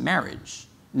recognize marriage.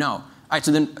 No. All right,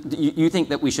 so then you think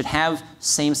that we should have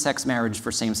same-sex marriage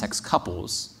for same-sex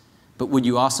couples, but would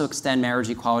you also extend marriage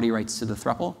equality rights to the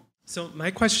throuple? So my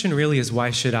question really is,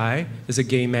 why should I, as a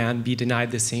gay man, be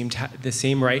denied the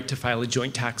same right to file a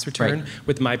joint tax return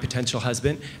with my potential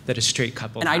husband that a straight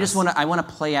couple has? And I want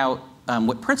to play out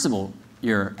what principle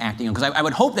you're acting on, because I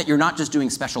would hope that you're not just doing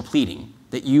special pleading,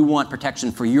 that you want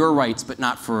protection for your rights but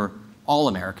not for all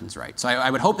Americans' rights. So I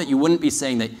would hope that you wouldn't be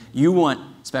saying that you want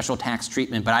special tax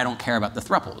treatment, but I don't care about the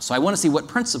thruples. So I want to see what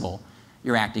principle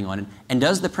you're acting on. And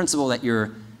does the principle that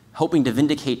you're hoping to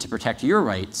vindicate to protect your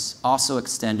rights also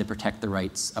extend to protect the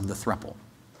rights of the thruple?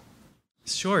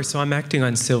 Sure. So I'm acting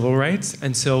on civil rights.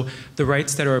 And so the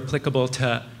rights that are applicable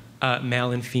to a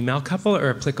male and female couple are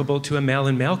applicable to a male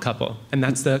and male couple. And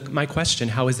that's my question.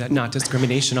 How is that not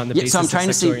discrimination on the basis of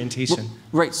sexual orientation?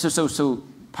 Right. So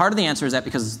part of the answer is that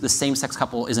because the same-sex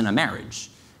couple isn't a marriage.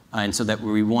 And so that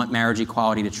we want marriage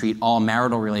equality to treat all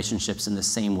marital relationships in the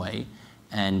same way.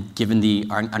 And given the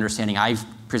understanding I've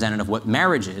presented of what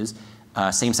marriage is,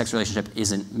 same-sex relationship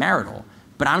isn't marital.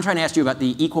 But I'm trying to ask you about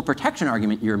the equal protection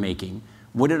argument you're making.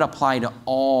 Would it apply to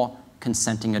all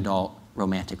consenting adult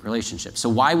romantic relationships? So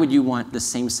why would you want the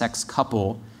same-sex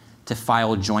couple to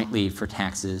file jointly for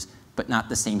taxes, but not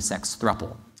the same-sex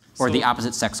throuple or the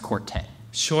opposite-sex quartet?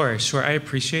 Sure. I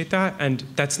appreciate that. And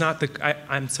that's not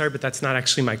I'm sorry, but that's not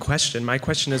actually my question. My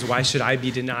question is, why should I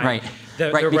be denied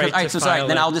the right to file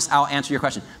Then I'll answer your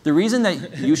question. The reason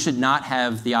that you should not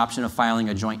have the option of filing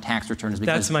a joint tax return is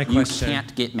because you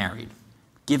can't get married.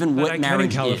 Given what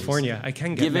marriage is. I can in California. I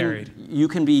can get married. You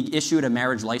can be issued a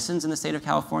marriage license in the state of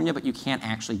California, but you can't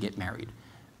actually get married.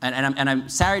 And I'm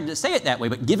sorry to say it that way,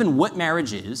 but given what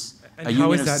marriage is, and a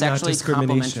union of sexually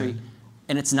complementary.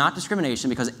 And it's not discrimination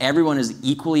because everyone is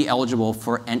equally eligible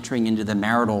for entering into the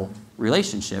marital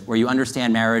relationship where you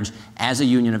understand marriage as a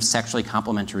union of sexually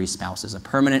complementary spouses, a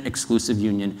permanent exclusive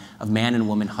union of man and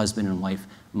woman, husband and wife,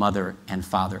 mother and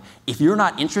father. If you're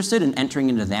not interested in entering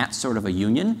into that sort of a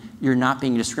union, you're not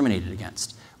being discriminated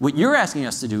against. What you're asking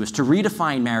us to do is to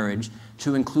redefine marriage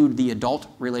to include the adult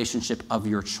relationship of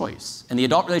your choice. And the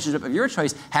adult relationship of your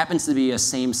choice happens to be a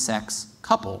same-sex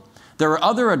couple. There are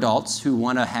other adults who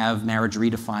want to have marriage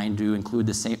redefined to include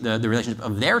the relationship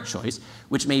of their choice,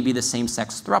 which may be the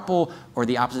same-sex throuple or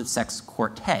the opposite-sex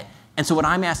quartet. And so what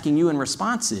I'm asking you in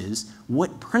response is,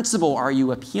 what principle are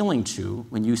you appealing to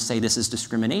when you say this is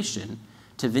discrimination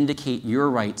to vindicate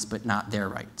your rights but not their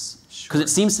rights? Because it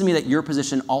seems to me that your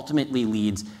position ultimately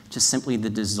leads to simply the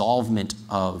dissolvement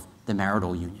of the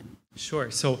marital union.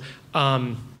 Sure. So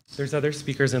there's other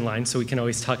speakers in line, so we can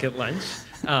always talk at lunch.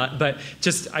 But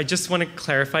I just want to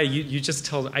clarify.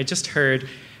 I just heard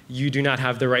you do not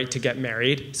have the right to get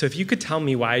married. So if you could tell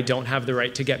me why I don't have the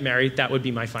right to get married, that would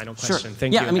be my final question. Sure.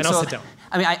 Thank you. And I'll sit down.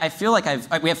 I feel like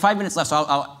we have 5 minutes left, so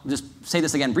I'll just say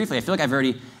this again briefly. I feel like I've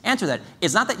already answered that.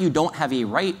 It's not that you don't have a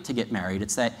right to get married.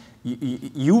 It's that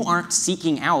you aren't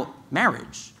seeking out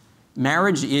marriage.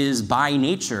 Marriage is by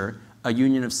nature a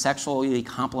union of sexually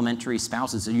complementary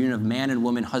spouses, a union of man and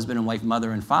woman, husband and wife,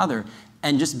 mother and father.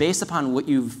 And just based upon what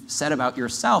you've said about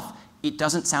yourself, it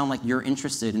doesn't sound like you're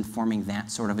interested in forming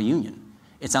that sort of a union.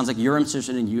 It sounds like you're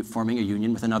interested in forming a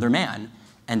union with another man,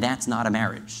 and that's not a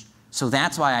marriage. So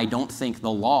that's why I don't think the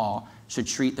law should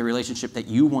treat the relationship that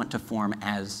you want to form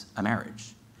as a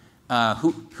marriage.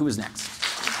 Who is next?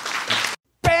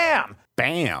 Bam!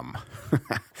 Bam!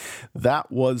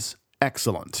 That was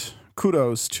excellent.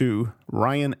 Kudos to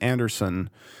Ryan Anderson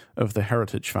of the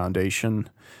Heritage Foundation,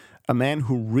 a man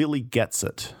who really gets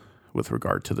it with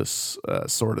regard to this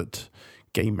sordid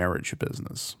gay marriage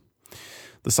business.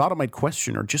 The sodomite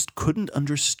questioner just couldn't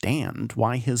understand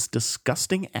why his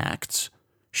disgusting acts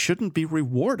shouldn't be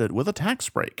rewarded with a tax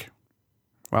break.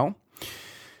 Well,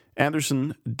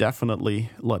 Anderson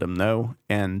definitely let him know,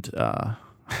 and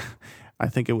I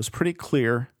think it was pretty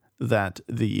clear that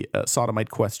the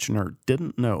sodomite questioner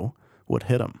didn't know what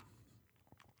hit him.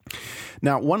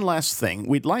 Now, one last thing.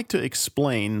 We'd like to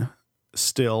explain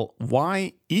still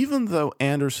why, even though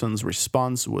Anderson's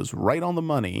response was right on the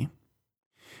money,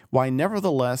 why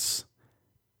nevertheless,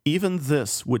 even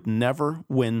this would never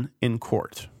win in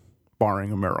court,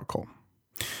 barring a miracle.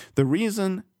 The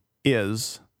reason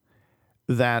is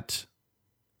that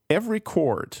every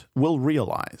court will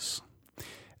realize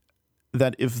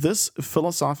that if this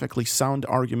philosophically sound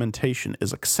argumentation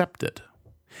is accepted,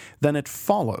 then it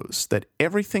follows that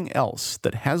everything else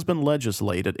that has been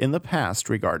legislated in the past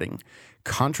regarding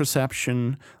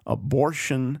contraception,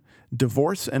 abortion,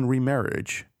 divorce, and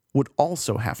remarriage would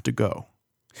also have to go,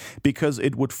 because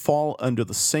it would fall under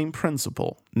the same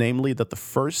principle, namely that the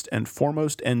first and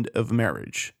foremost end of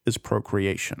marriage is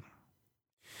procreation.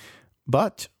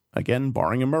 But, again,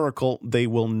 barring a miracle, they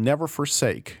will never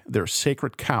forsake their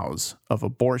sacred cows of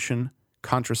abortion,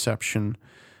 contraception,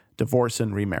 divorce,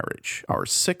 and remarriage. Our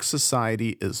sick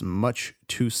society is much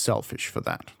too selfish for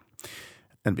that.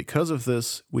 And because of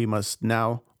this, we must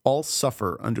now all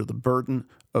suffer under the burden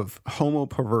of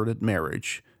homo-perverted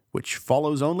marriage, which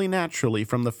follows only naturally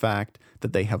from the fact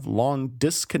that they have long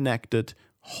disconnected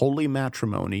holy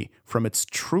matrimony from its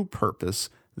true purpose,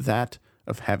 that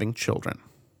of having children.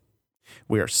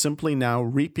 We are simply now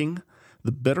reaping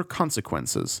the bitter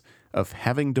consequences of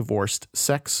having divorced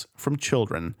sex from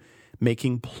children,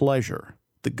 making pleasure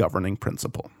the governing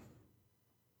principle.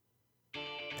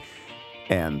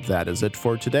 And that is it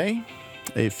for today.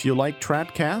 If you like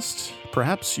Tradcast,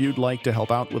 perhaps you'd like to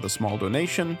help out with a small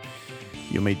donation,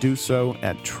 you may do so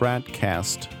at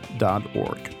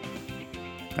tradcast.org.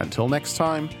 Until next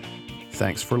time,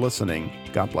 thanks for listening.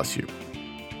 God bless you.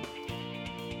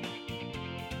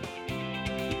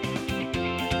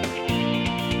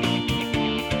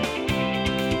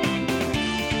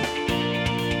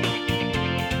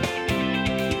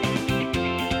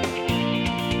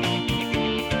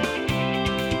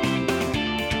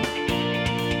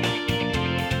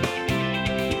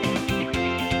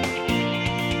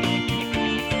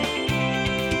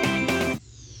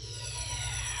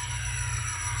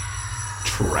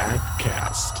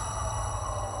 Tradcast.